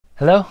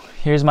Hello,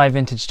 here's my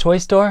vintage toy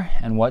store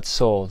and what's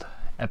sold,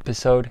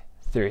 episode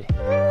 3.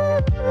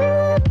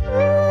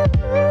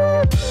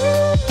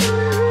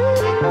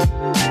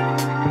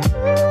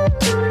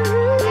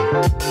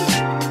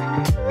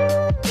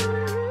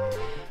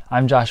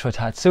 I'm Joshua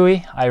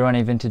Tatsui. I run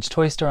a vintage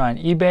toy store on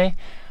eBay.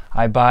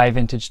 I buy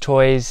vintage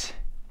toys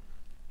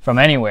from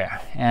anywhere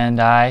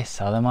and I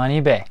sell them on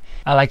eBay.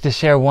 I like to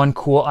share one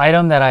cool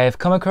item that I have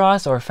come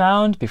across or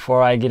found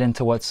before I get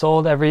into what's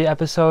sold every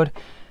episode.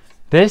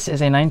 This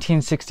is a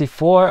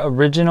 1964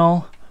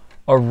 original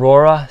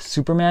Aurora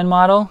Superman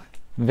model.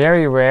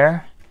 Very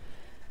rare.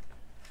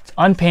 It's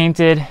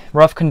unpainted,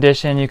 rough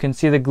condition. You can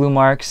see the glue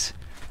marks.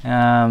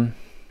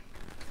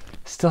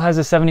 Still has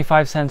a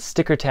 75-cent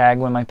sticker tag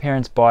when my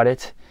parents bought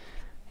it,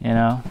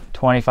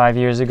 25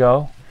 years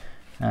ago,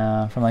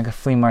 from like a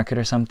flea market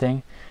or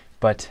something.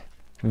 But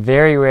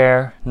very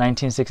rare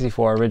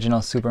 1964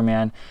 original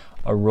Superman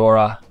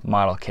Aurora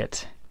model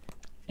kit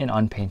in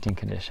unpainted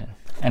condition.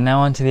 And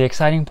now on to the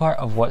exciting part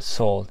of what's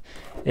sold.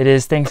 It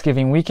is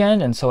Thanksgiving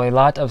weekend, and so a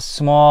lot of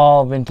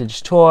small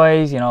vintage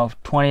toys, $20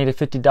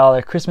 to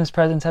 $50 Christmas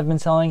presents have been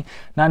selling.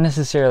 Not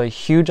necessarily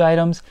huge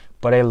items,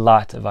 but a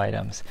lot of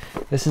items.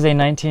 This is a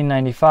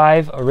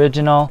 1995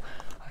 original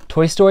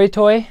Toy Story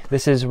toy.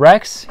 This is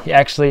Rex. He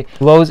actually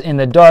glows in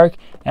the dark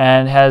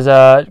and has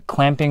a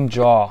clamping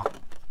jaw.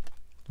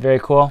 Very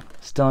cool.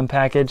 Still in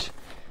package.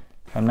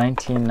 From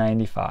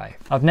 1995.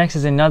 Up next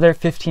is another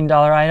 $15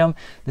 item.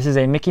 This is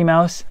a Mickey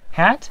Mouse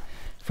hat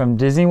from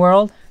Disney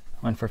World.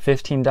 Went for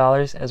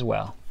 $15 as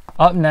well.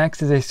 Up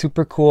next is a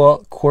super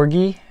cool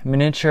Corgi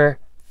miniature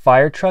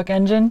fire truck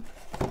engine.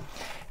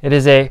 It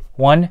is a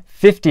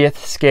 1/50th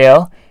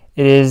scale.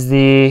 It is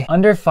the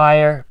Under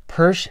Fire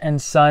Persh &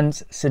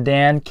 Sons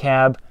sedan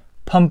cab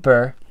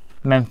pumper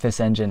Memphis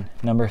engine,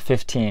 number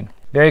 15.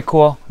 Very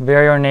cool,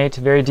 very ornate,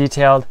 very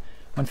detailed.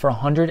 Went for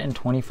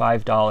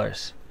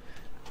 $125.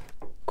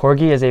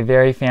 Corgi is a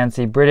very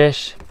fancy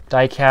British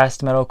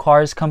die-cast metal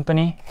cars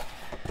company.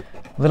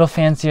 A little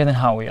fancier than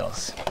Hot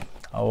Wheels.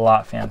 A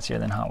lot fancier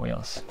than Hot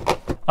Wheels.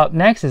 Up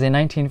next is a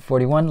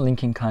 1941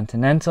 Lincoln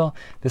Continental.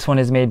 This one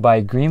is made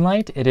by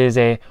Greenlight. It is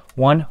a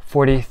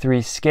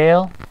 1/43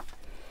 scale.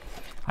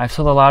 I've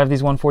sold a lot of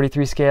these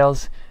 1/43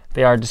 scales.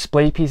 They are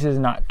display pieces,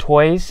 not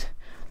toys.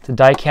 It's a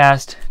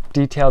die-cast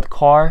detailed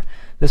car.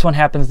 This one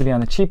happens to be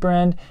on the cheaper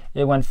end.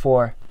 It went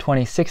for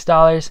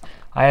 $26.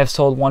 I have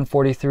sold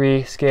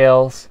 1/43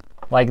 scales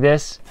like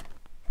this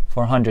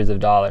for hundreds of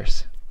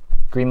dollars.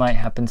 Greenlight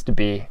happens to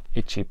be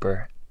a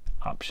cheaper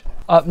option.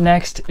 Up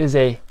next is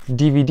a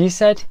DVD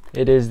set.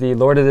 It is the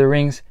Lord of the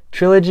Rings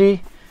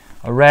trilogy,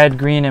 a red,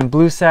 green, and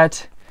blue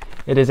set.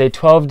 It is a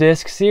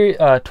 12-disc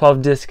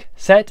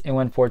set. It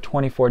went for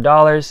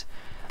 $24.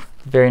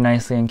 Very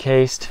nicely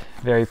encased,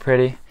 very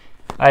pretty.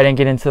 I didn't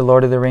get into the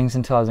Lord of the Rings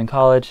until I was in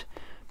college,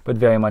 but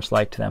very much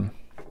liked them.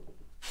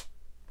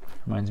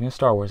 Reminds me of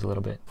Star Wars a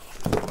little bit.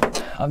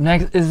 Up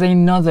next is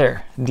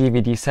another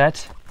DVD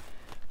set.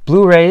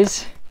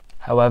 Blu-rays.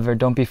 However,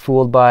 don't be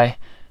fooled by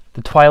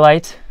the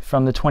Twilight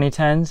from the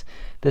 2010s.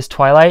 This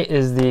Twilight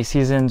is the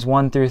seasons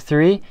 1 through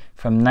 3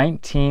 from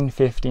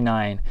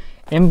 1959.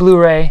 In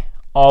Blu-ray,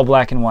 all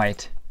black and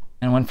white,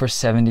 and went for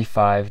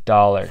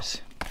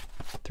 $75.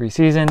 3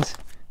 seasons,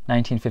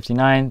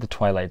 1959, The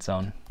Twilight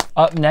Zone.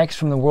 Up next,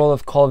 from the world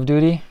of Call of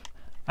Duty.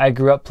 I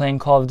grew up playing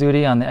Call of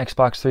Duty on the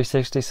Xbox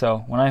 360,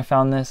 so when I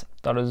found this, I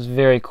thought it was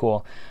very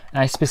cool.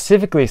 And I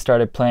specifically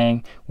started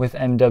playing with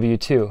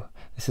MW2.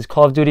 This is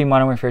Call of Duty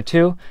Modern Warfare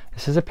 2.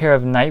 This is a pair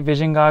of night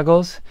vision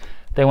goggles.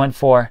 They went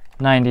for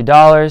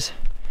 $90.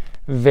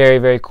 Very,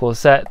 very cool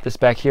set. This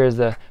back here is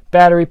the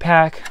battery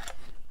pack.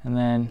 And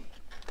then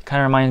it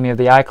kind of reminds me of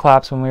the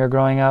iClops when we were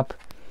growing up.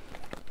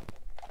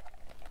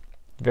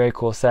 Very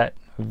cool set.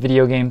 A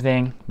video game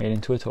thing made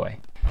into a toy.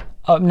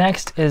 Up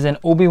next is an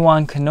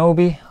Obi-Wan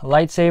Kenobi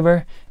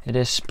lightsaber. It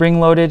is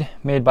spring-loaded,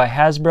 made by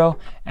Hasbro,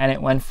 and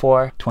it went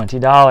for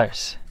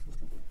 $20.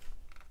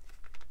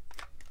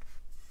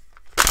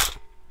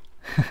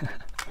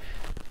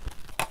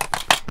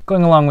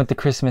 Going along with the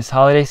Christmas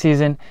holiday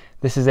season,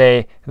 this is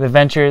The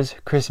Ventures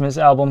Christmas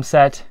album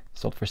set,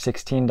 sold for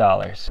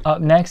 $16. Up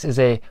next is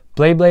a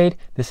Blade.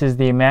 This is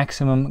the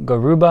Maximum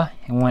Garuba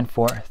and went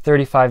for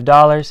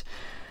 $35.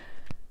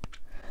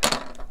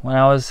 When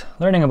I was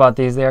learning about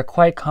these, they are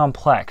quite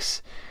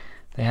complex.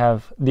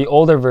 The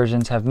older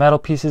versions have metal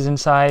pieces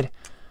inside,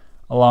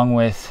 along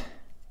with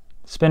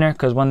spinner,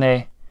 because when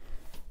they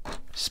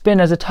spin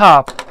as a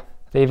top,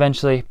 they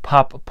eventually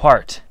pop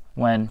apart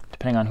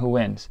depending on who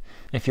wins,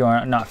 if you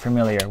are not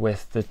familiar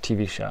with the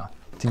TV show.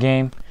 It's a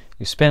game,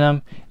 you spin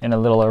them in a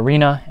little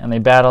arena, and they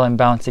battle and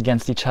bounce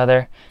against each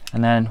other,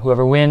 and then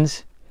whoever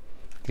wins,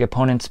 the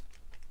opponent's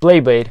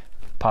blade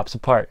pops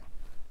apart.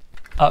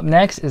 Up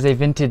next is a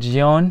vintage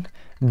Yon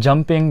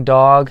jumping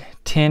dog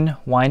tin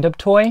wind-up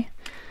toy.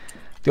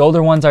 The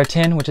older ones are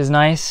tin, which is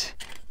nice.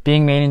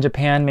 Being made in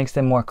Japan makes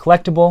them more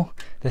collectible.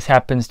 This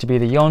happens to be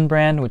the Yon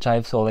brand, which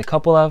I've sold a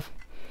couple of.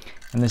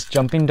 And this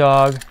jumping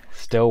dog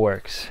still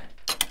works.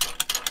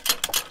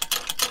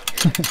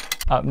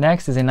 Up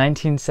next is a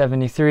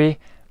 1973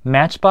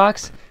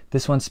 Matchbox.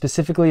 This one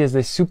specifically is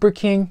the Super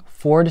King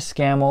Ford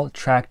Scammel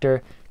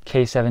Tractor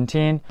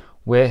K17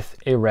 with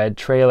a red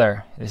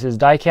trailer. This is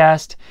die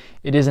cast.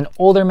 It is an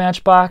older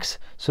Matchbox,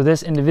 so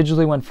this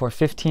individually went for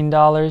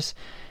 $15.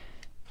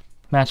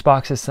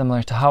 Matchbox is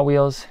similar to Hot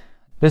Wheels.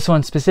 This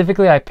one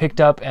specifically I picked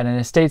up at an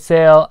estate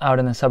sale out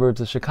in the suburbs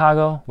of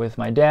Chicago with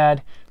my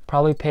dad.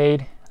 Probably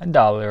paid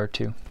 $1 or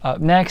 $2. Up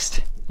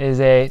next is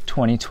a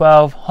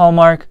 2012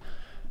 Hallmark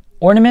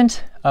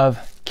ornament of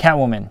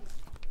Catwoman.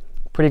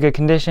 Pretty good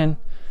condition,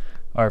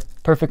 or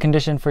perfect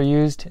condition for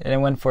used, and it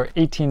went for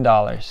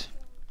 $18.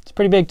 It's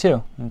pretty big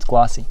too, and it's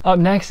glossy. Up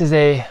next is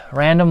a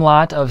random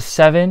lot of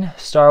 7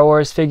 Star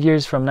Wars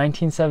figures from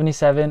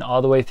 1977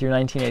 all the way through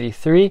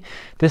 1983.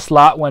 This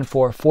lot went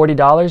for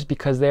 $40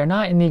 because they're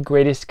not in the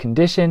greatest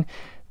condition.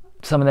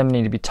 Some of them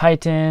need to be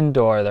tightened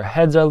or their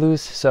heads are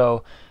loose,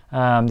 so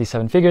these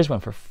 7 figures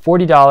went for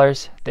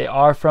 $40. They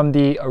are from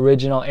the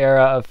original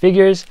era of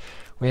figures.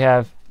 We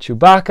have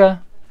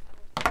Chewbacca,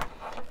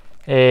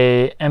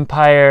 a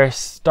Empire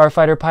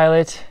starfighter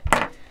pilot.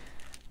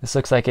 This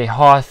looks like a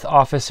Hoth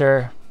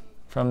officer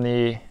from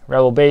the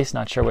Rebel base,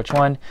 not sure which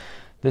one.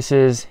 This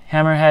is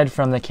Hammerhead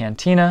from the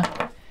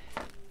Cantina,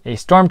 a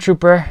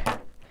Stormtrooper,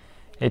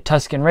 a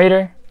Tusken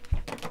Raider,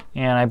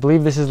 and I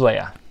believe this is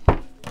Leia.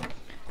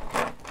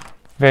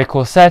 Very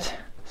cool set.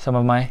 Some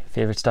of my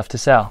favorite stuff to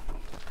sell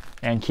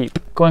and keep.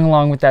 Going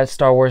along with that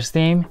Star Wars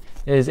theme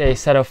is a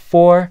set of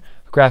 4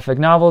 graphic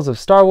novels of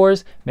Star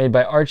Wars made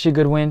by Archie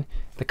Goodwin.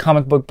 The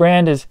comic book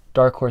brand is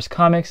Dark Horse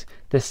Comics.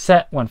 This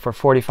set went for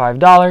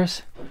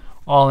 $45,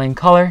 all in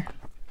color,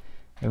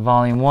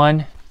 volume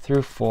 1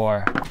 through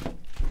 4.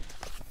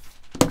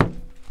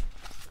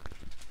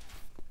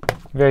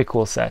 Very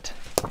cool set.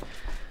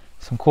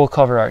 Some cool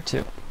cover art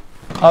too.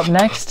 Up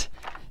next,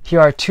 here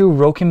are 2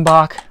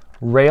 Rokenbach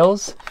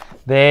rails.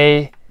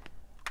 They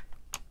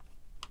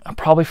are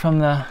probably from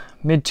the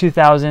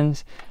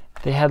mid-2000s.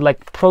 They had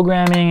like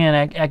programming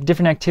and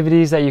different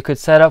activities that you could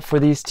set up for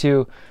these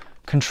to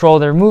control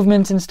their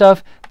movements and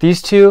stuff.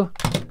 These 2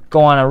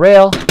 go on a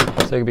rail,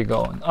 so they could be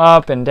going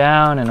up and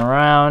down and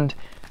around.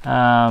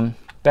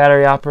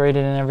 Battery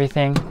operated and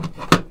everything.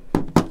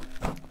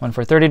 One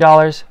for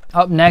 $30.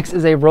 Up next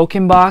is a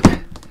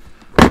Rokenbach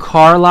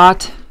car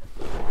lot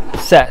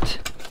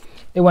set.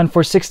 It went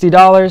for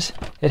 $60.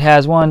 It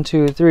has 1,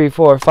 2, 3,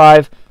 4,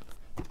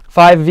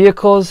 5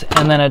 vehicles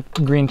and then a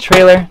green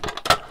trailer.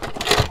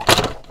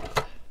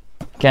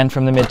 Again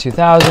from the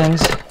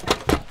mid-2000s.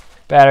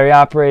 Battery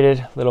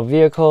operated little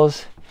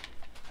vehicles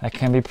that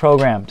can be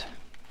programmed.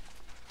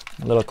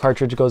 A little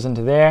cartridge goes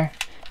into there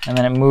and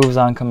then it moves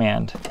on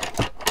command.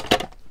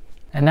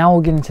 And now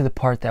we'll get into the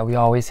part that we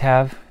always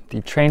have,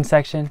 the train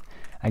section.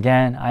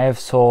 Again, I have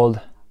sold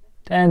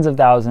tens of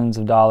thousands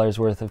of dollars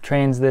worth of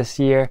trains this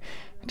year.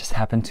 I just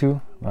happened to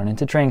run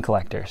into train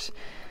collectors.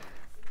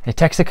 A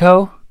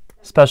Texaco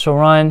special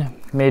run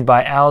made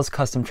by Al's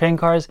Custom Train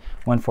Cars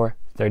went for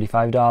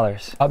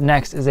 $35. Up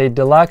next is a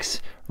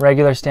deluxe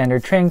regular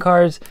standard train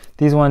cars.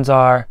 These ones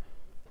are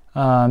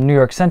New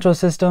York Central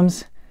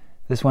Systems.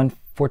 This one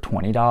for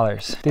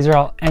 $20. These are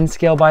all N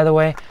scale, by the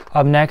way.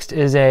 Up next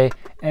is an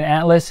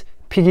Atlas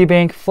piggy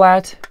bank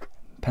flat,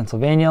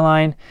 Pennsylvania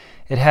line.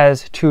 It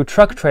has 2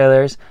 truck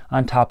trailers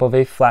on top of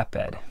a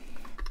flatbed.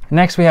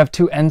 Next we have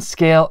 2 N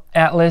scale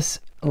Atlas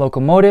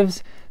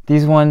locomotives.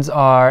 These ones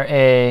are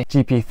a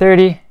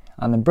GP30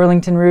 on the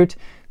Burlington route.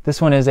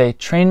 This one is a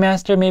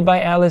Trainmaster made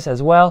by Atlas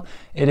as well.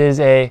 It is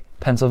a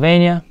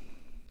Pennsylvania,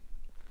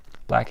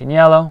 black and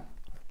yellow,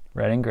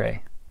 red and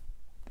gray.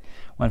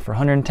 Went for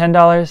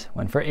 $110,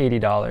 went for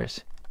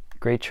 $80.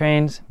 Great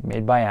trains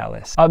made by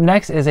Atlas. Up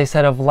next is a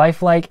set of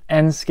Lifelike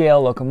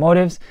N-scale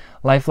locomotives.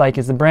 Lifelike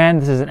is the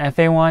brand. This is an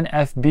FA1,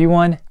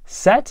 FB1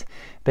 set.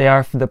 They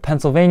are for the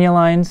Pennsylvania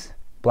lines,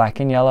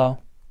 black and yellow.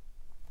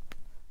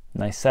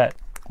 Nice set.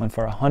 Went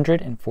for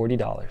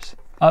 $140.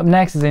 Up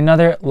next is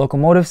another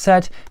locomotive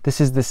set.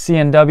 This is the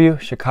C&W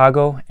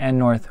Chicago and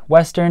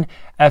Northwestern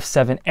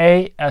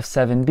F7A,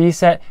 F7B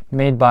set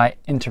made by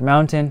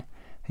Intermountain.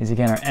 These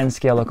again are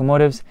N-scale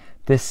locomotives.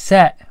 This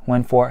set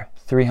went for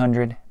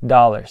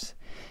 $300.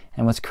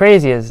 And what's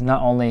crazy is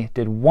not only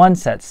did one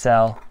set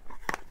sell,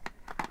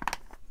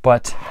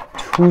 but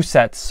 2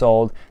 sets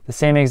sold. The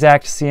same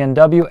exact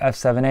C&W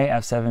F7A,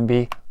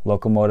 F7B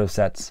locomotive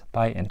sets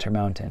by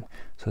Intermountain.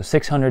 So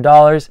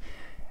 $600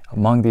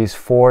 among these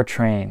 4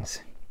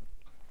 trains.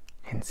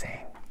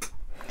 Insane.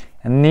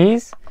 And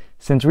these,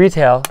 since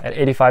retail at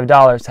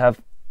 $85,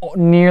 have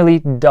nearly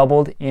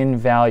doubled in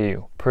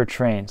value per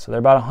train. So they're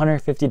about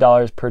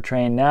 $150 per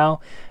train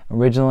now,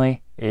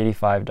 originally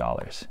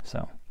 $85.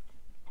 So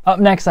up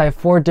next I have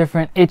 4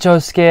 different HO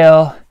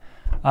scale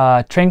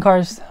train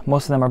cars.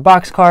 Most of them are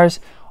box cars,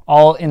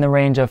 all in the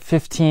range of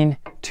 $15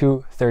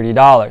 to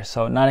 $30.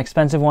 So not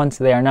expensive ones.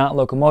 They are not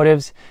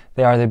locomotives.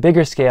 They are the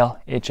bigger scale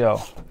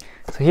HO.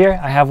 So here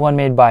I have one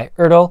made by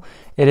Ertl.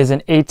 It is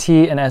an AT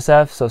and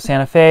SF, so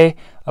Santa Fe,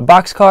 a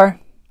box car.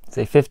 It's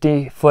a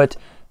 50-foot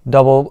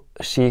double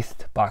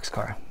sheathed box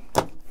car.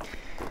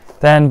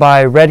 Then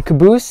by Red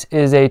Caboose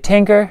is a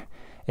tanker,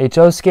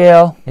 HO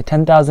scale, a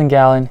 10,000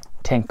 gallon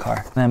tank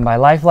car. And then by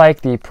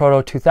Lifelike, the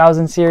Proto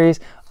 2000 series,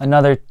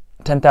 another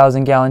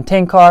 10,000 gallon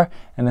tank car,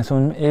 and this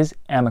one is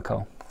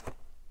Amoco.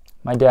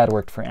 My dad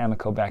worked for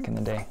Amoco back in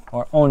the day,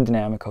 or owned an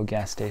Amoco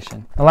gas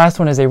station. The last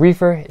one is a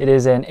reefer. It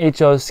is an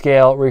HO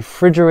scale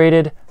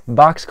refrigerated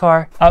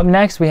boxcar. Up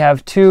next, we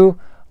have two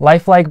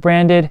Lifelike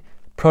branded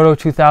Proto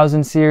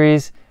 2000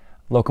 series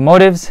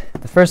locomotives.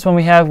 The first one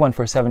we have, one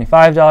for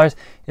 $75.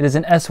 It is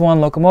an S1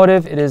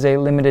 locomotive. It is a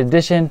limited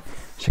edition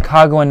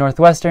Chicago and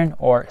Northwestern,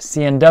 or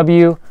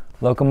CNW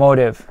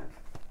locomotive,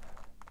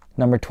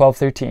 number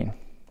 1213.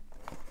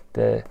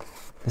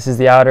 This is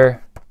the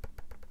outer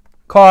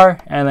car,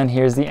 and then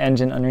here's the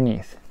engine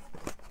underneath.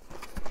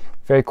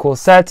 Very cool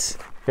sets,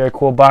 very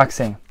cool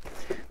boxing.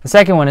 The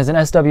second one is an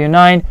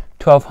SW9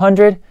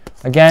 1200.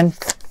 Again,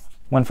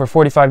 one for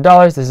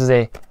 $45. This is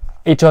a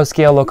HO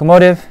scale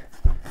locomotive.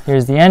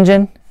 Here's the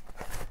engine.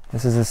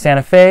 This is a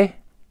Santa Fe.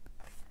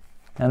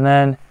 And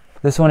then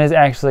this one is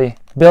actually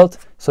built,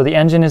 so the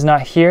engine is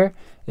not here.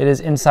 It is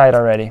inside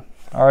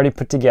already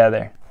put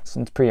together. This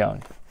one's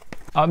pre-owned.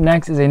 Up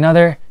next is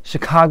another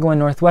Chicago and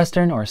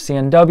Northwestern, or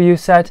CNW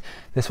set.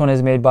 This one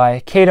is made by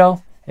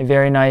Kato, a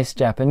very nice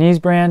Japanese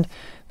brand.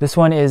 This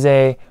one is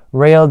a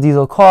rail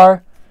diesel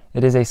car.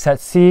 It is a set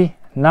C,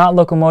 not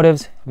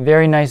locomotives.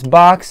 Very nice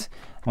box.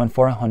 One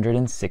for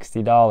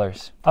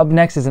 $160. Up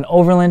next is an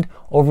Overland.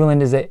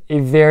 Overland is a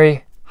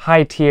very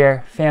high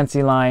tier,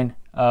 fancy line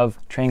of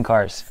train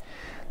cars.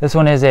 This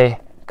one is a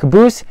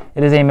caboose.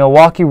 It is a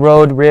Milwaukee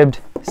Road ribbed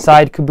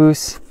side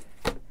caboose.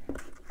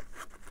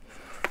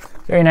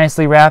 Very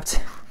nicely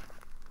wrapped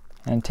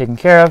and taken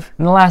care of.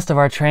 And the last of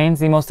our trains,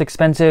 the most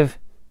expensive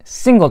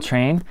single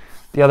train.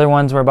 The other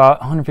ones were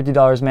about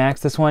 $150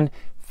 max. This one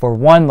for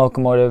one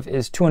locomotive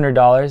is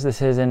 $200.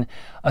 This is an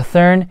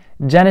Athearn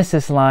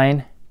Genesis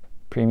line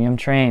premium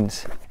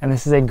trains. And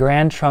this is a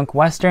Grand Trunk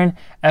Western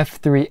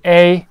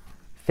F3A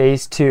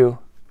Phase 2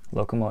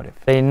 locomotive.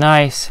 A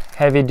nice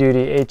heavy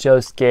duty HO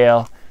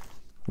scale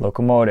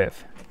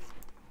locomotive.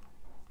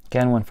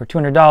 Again, one for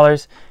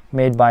 $200,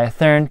 made by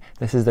Athearn.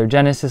 This is their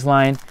Genesis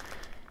line.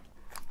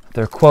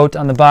 Their quote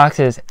on the box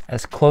is,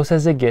 "As close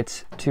as it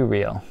gets to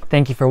real."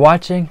 Thank you for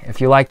watching.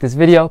 If you like this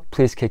video,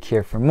 please click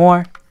here for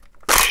more.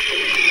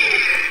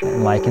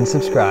 And like and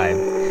subscribe.